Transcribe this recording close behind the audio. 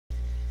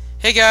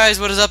Hey guys,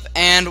 what is up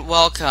and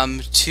welcome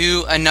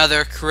to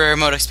another career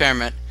mode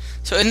experiment.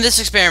 So in this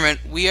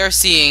experiment, we are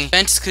seeing what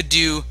Juventus could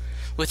do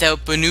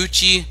without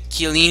Bonucci,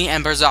 Chiellini,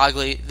 and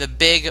Barzagli, the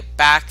big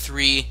back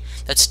three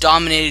that's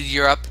dominated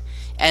Europe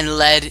and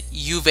led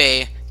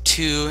Juve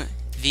to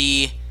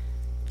the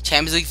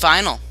Champions League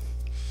final.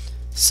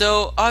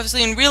 So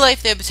obviously in real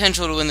life they have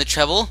potential to win the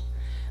treble,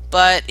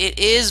 but it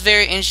is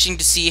very interesting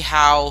to see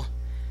how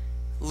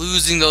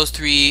losing those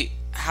three,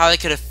 how they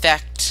could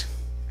affect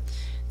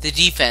the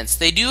defense.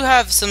 They do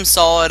have some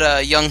solid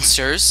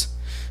youngsters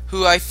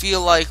who I feel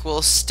like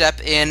will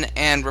step in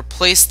and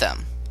replace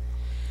them.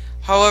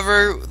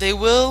 However, they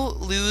will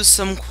lose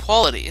some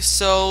quality,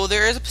 so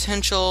there is a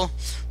potential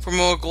for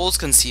more goals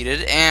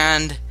conceded,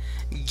 and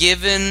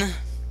given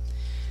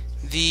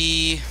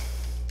the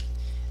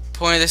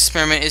point of this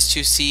experiment is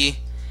to see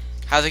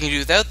how they can do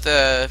without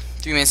the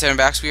three main center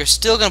backs, we are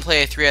still going to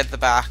play a three at the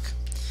back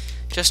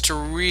just to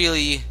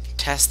really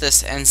test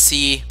this and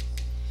see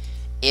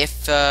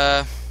if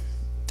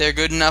they're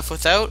good enough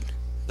without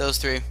those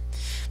three.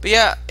 But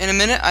yeah, in a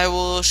minute I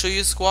will show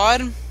you the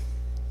squad.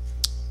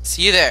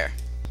 See you there.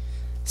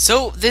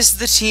 So this is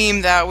the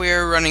team that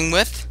we're running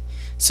with.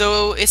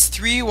 So it's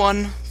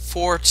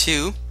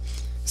 3-1-4-2.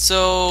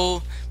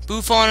 So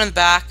Buffon in the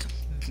back,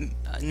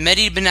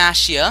 Mehdi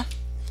Benatia,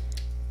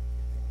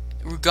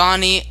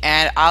 Rugani,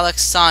 and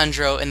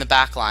Alexandro in the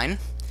back line.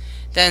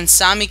 Then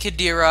Sami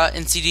Khedira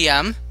in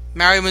CDM,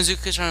 Mario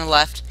Mandzukic on the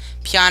left,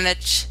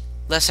 Pjanic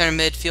left center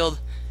midfield,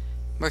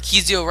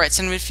 Marchisio right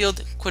center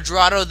midfield,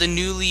 Quadrado, the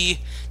newly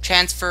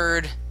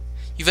transferred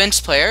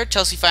Juventus player.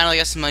 Chelsea finally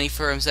got some money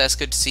for him, so that's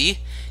good to see.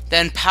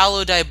 Then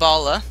Paulo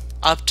Dybala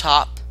up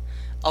top,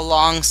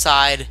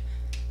 alongside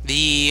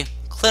the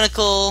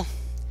clinical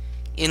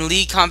in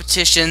league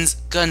competitions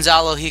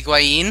Gonzalo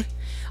Higuain.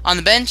 On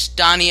the bench,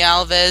 Dani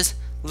Alves,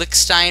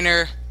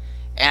 Lichtsteiner,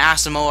 and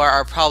Asamoah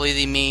are probably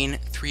the main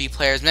three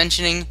players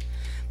mentioning.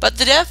 But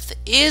the depth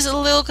is a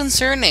little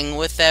concerning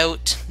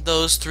without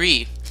those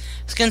three.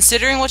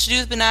 Considering what to do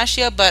with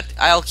Benatia, but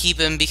I'll keep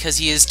him because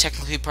he is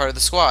technically part of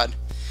the squad.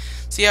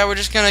 So yeah, we're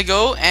just gonna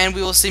go and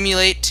we will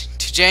simulate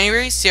to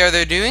January, see how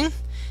they're doing,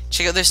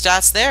 check out their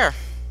stats there.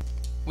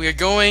 We are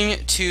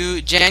going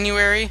to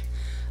January.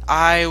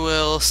 I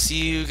will see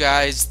you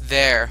guys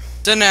there.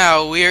 So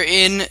now we are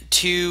in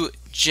to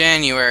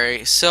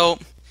January. So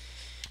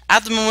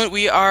at the moment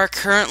we are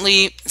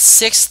currently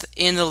 6th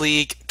in the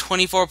league,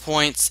 24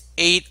 points,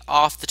 8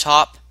 off the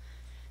top,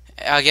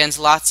 against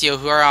Lazio,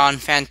 who are on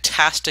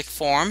fantastic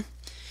form.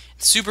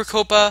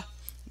 Supercoppa,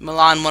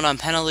 Milan won on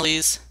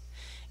penalties.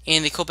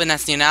 In the Coppa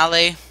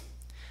Nazionale,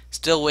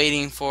 still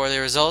waiting for the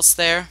results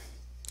there.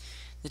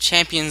 The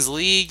Champions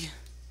League,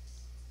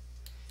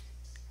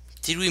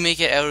 did we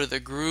make it out of the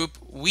group?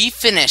 We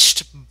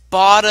finished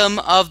bottom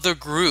of the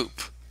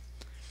group.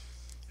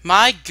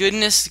 My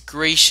goodness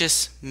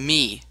gracious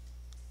me.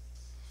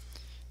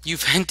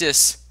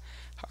 Juventus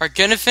are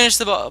going to finish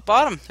the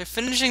bottom. They're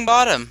finishing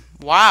bottom.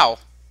 Wow.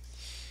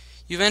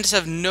 Juventus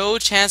have no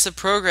chance of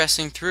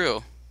progressing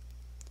through.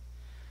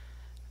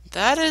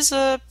 That is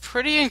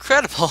pretty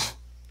incredible.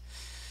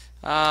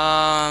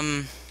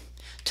 Doesn't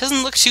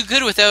look too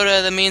good without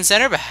the main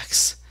center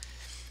backs.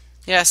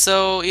 Yeah,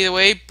 so either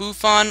way,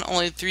 Buffon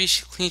only 3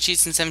 clean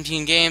sheets in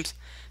 17 games.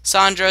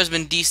 Sandro has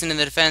been decent in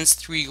the defense,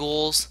 3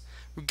 goals.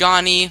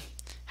 Rugani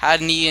had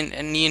a knee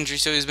injury,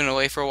 so he's been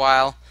away for a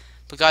while,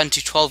 but got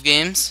into 12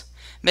 games.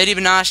 Mehdi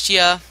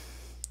Benatia,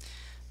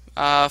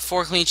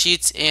 4 clean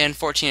sheets in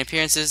 14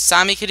 appearances.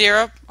 Sami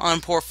Khedira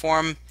on poor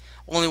form,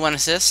 only 1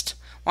 assist.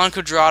 Juan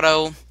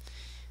Quadrado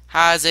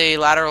has a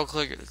lateral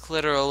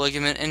clitoral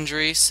ligament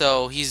injury,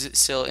 so he's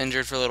still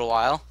injured for a little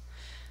while.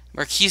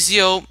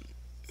 Marchisio,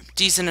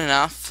 decent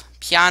enough.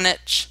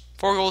 Pjanic,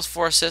 4 goals,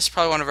 4 assists,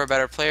 probably one of our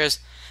better players.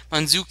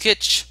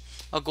 Mandzukic,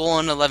 a goal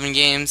in 11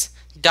 games.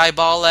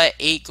 Dybala,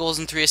 8 goals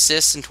and 3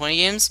 assists in 20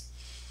 games.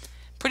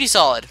 Pretty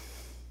solid.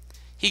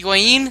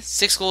 Higuain,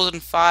 6 goals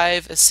and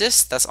 5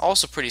 assists. That's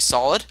also pretty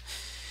solid.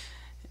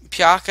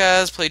 Piaka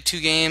has played 2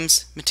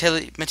 games.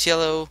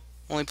 Mattiello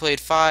only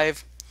played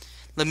 5.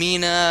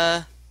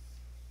 Lamina,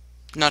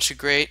 not too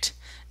great.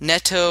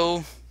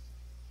 Neto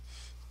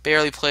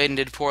barely played and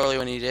did poorly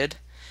when he did.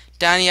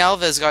 Dani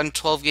Alves got in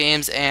 12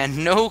 games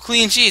and no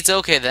clean sheets.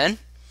 Okay then.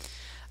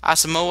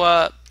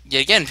 Asamoah,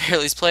 yet again,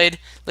 barely played.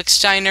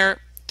 Lichtsteiner,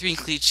 3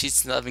 clean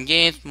sheets in 11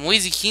 games.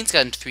 Moise Kean's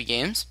got into 3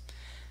 games.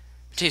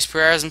 Mateus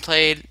Pereira hasn't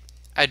played.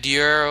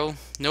 Aduro,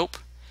 nope.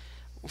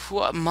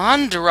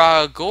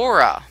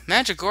 Mandragora,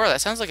 that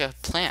sounds like a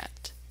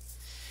plant.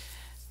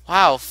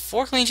 Wow,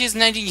 4 clean sheets in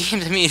 19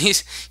 games. I mean,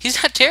 he's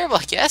not terrible,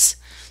 I guess.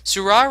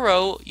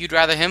 Suraro, you'd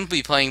rather him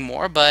be playing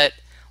more, but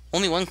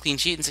only 1 clean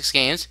sheet in 6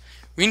 games.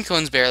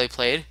 Rincon's barely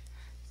played.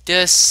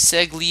 De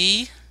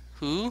Segli,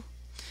 who?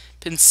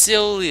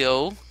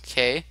 Pensilio,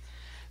 okay.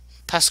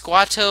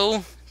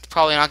 Pasquato,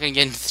 probably not going to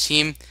get into the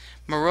team.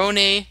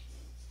 Marone,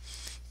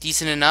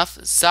 decent enough.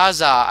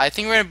 Zaza, I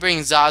think we're going to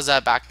bring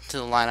Zaza back into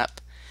the lineup.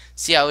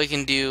 See how we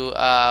can do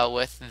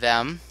with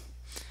them.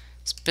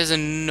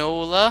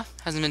 Spizanola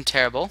hasn't been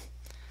terrible.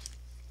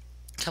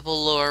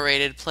 Couple lower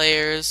rated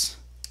players.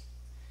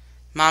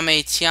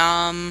 Mame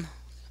Tiam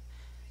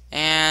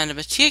and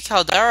Mattia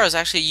Caldara is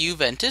actually a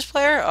Juventus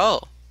player?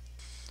 Oh.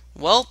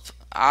 Welp,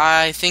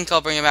 I think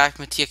I'll bring back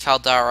Mattia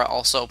Caldara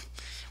also.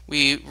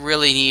 We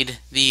really need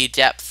the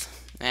depth.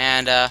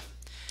 And in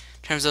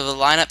terms of the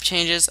lineup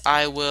changes,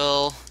 I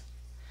will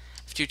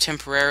have to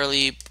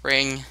temporarily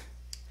bring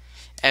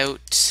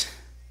out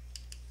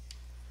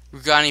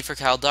Rugani for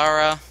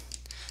Caldara.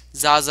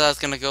 Zaza is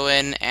going to go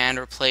in and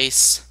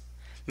replace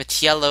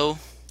Mattiello.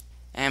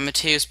 And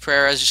Mateus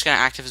Pereira is just going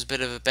to act as a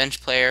bit of a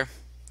bench player.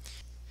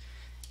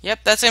 Yep,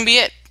 that's going to be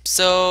it.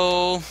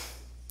 So,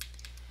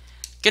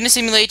 going to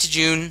simulate to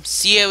June,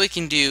 see how we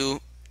can do.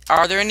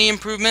 Are there any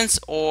improvements,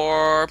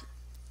 or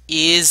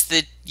is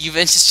the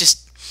Juventus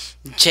just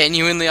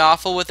genuinely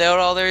awful without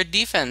all their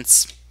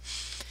defense?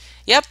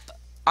 Yep,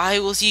 I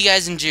will see you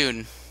guys in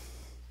June.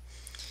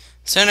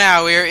 So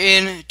now we are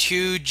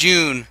into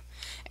June,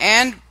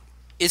 and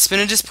it's been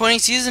a disappointing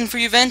season for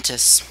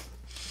Juventus.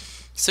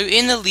 So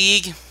in the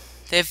league,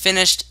 they've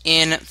finished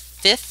in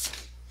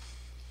 5th,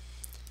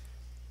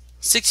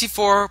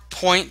 64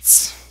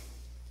 points.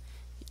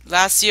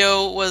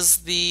 Lazio was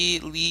the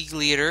league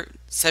leader,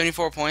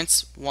 74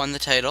 points, won the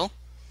title.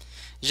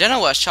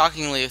 Genoa,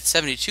 shockingly, with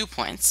 72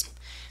 points.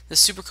 The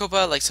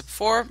Supercoppa, like I said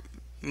before,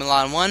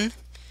 Milan won.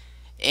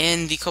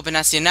 In the Coppa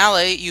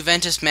Nazionale,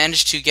 Juventus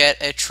managed to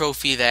get a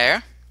trophy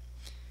there.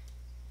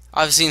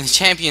 Obviously in the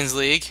Champions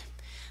League,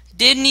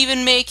 didn't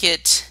even make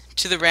it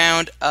to the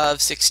round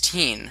of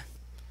 16.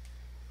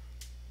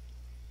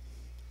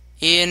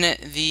 In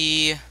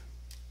the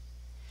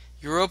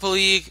Europa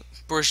League,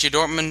 Borussia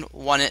Dortmund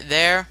won it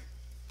there.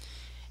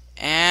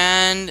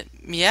 And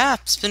yeah,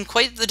 it's been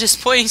quite the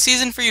disappointing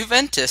season for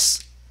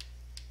Juventus.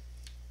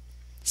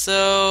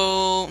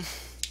 So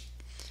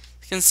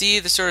you can see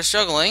they're sort of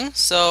struggling.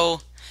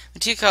 So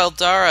Mattia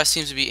Caldara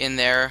seems to be in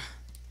there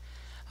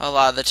a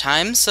lot of the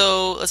time.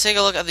 So let's take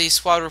a look at the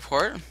squad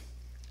report.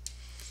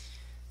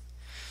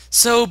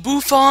 So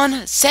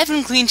Buffon,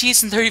 7 clean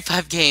sheets in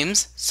 35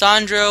 games.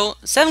 Sandro,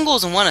 7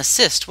 goals and 1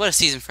 assist. What a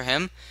season for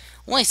him.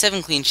 Only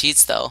 7 clean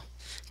sheets though.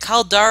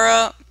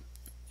 Caldara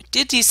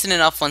did decent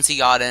enough once he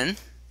got in.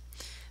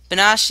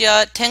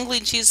 Benascia, 10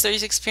 clean sheets,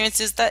 36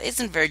 appearances. That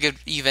isn't very good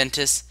for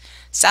Juventus.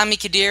 Sami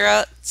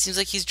Khedira, seems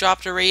like he's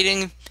dropped a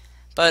rating,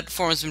 but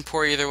form has been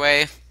poor either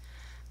way.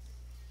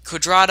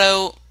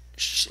 Cuadrado,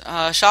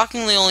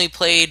 shockingly only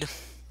played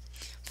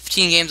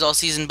 15 games all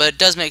season, but it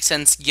does make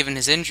sense given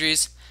his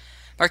injuries.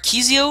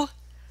 Marquisio,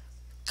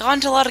 got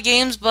into a lot of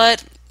games,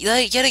 but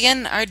yet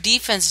again, our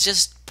defense is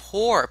just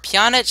poor.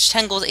 Pjanic,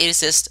 10 goals, 8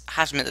 assists,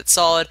 have to admit that's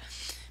solid.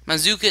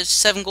 Mandzukic,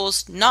 7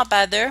 goals, not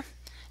bad there.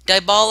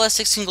 Dybala,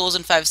 16 goals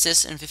and 5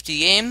 assists in 50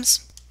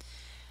 games.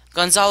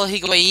 Gonzalo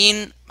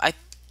Higuain, I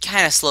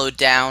kind of slowed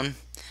down.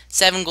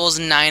 7 goals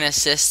and 9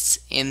 assists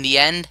in the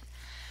end.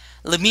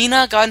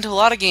 Lamina got into a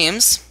lot of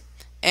games,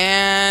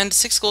 and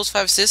 6 goals,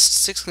 5 assists,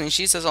 6 clean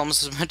sheets. That's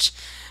almost as much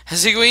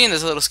as Higuain.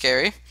 That's a little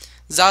scary.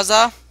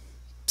 Zaza,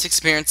 6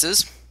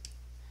 appearances.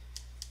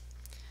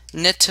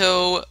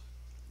 Neto,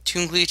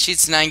 2 clean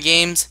sheets, 9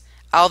 games.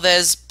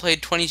 Alves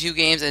played 22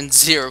 games and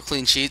 0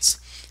 clean sheets.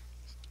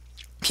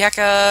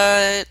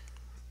 Piaka,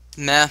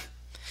 meh.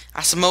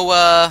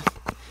 Asamoah,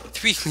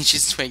 3 clean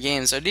sheets in 20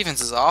 games. Our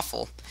defense is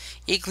awful.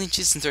 8 clean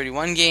sheets in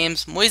 31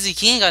 games. Moise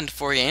Kean got into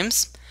 4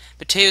 games.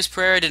 Mateus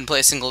Pereira didn't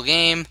play a single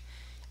game.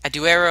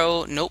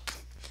 Aduero, nope.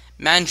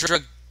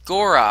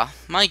 Mandragora,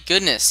 my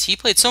goodness, he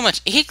played so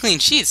much. 8 clean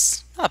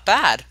sheets, not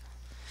bad.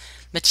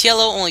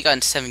 Mattiello only got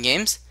into 7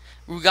 games.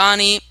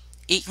 Rugani,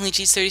 8 clean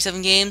sheets,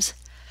 37 games.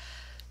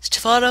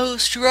 Stefano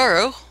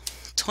Sturaro,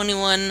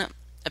 21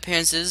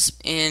 appearances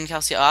in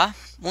Calcio A,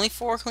 only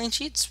 4 clean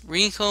sheets.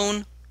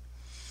 Rincon,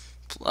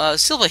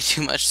 still played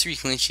too much, 3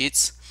 clean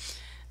sheets.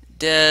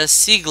 De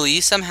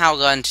Sigli somehow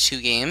got into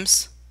 2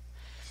 games.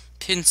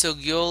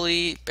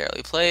 Pinsogioli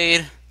barely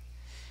played.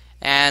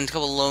 And a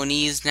couple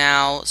loanees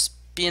now.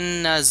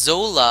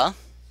 Spinazzola,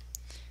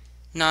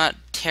 not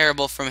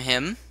terrible from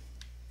him.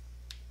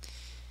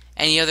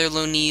 Any other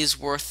loanees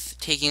worth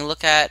taking a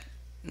look at?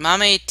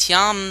 Mame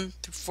Tiam,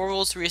 4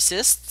 goals, 3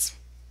 assists.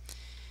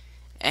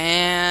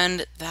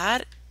 And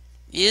that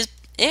is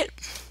it.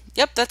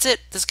 Yep, that's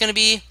it. That's going to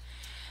be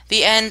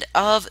the end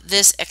of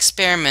this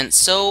experiment.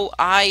 So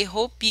I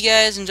hope you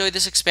guys enjoyed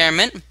this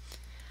experiment,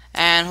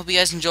 and hope you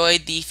guys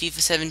enjoyed the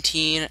FIFA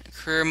 17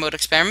 career mode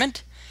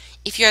experiment.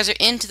 If you guys are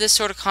into this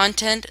sort of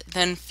content,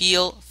 then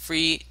feel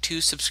free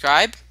to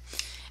subscribe.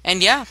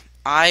 And yeah,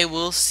 I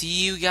will see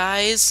you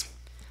guys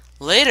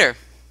later.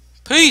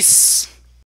 Peace!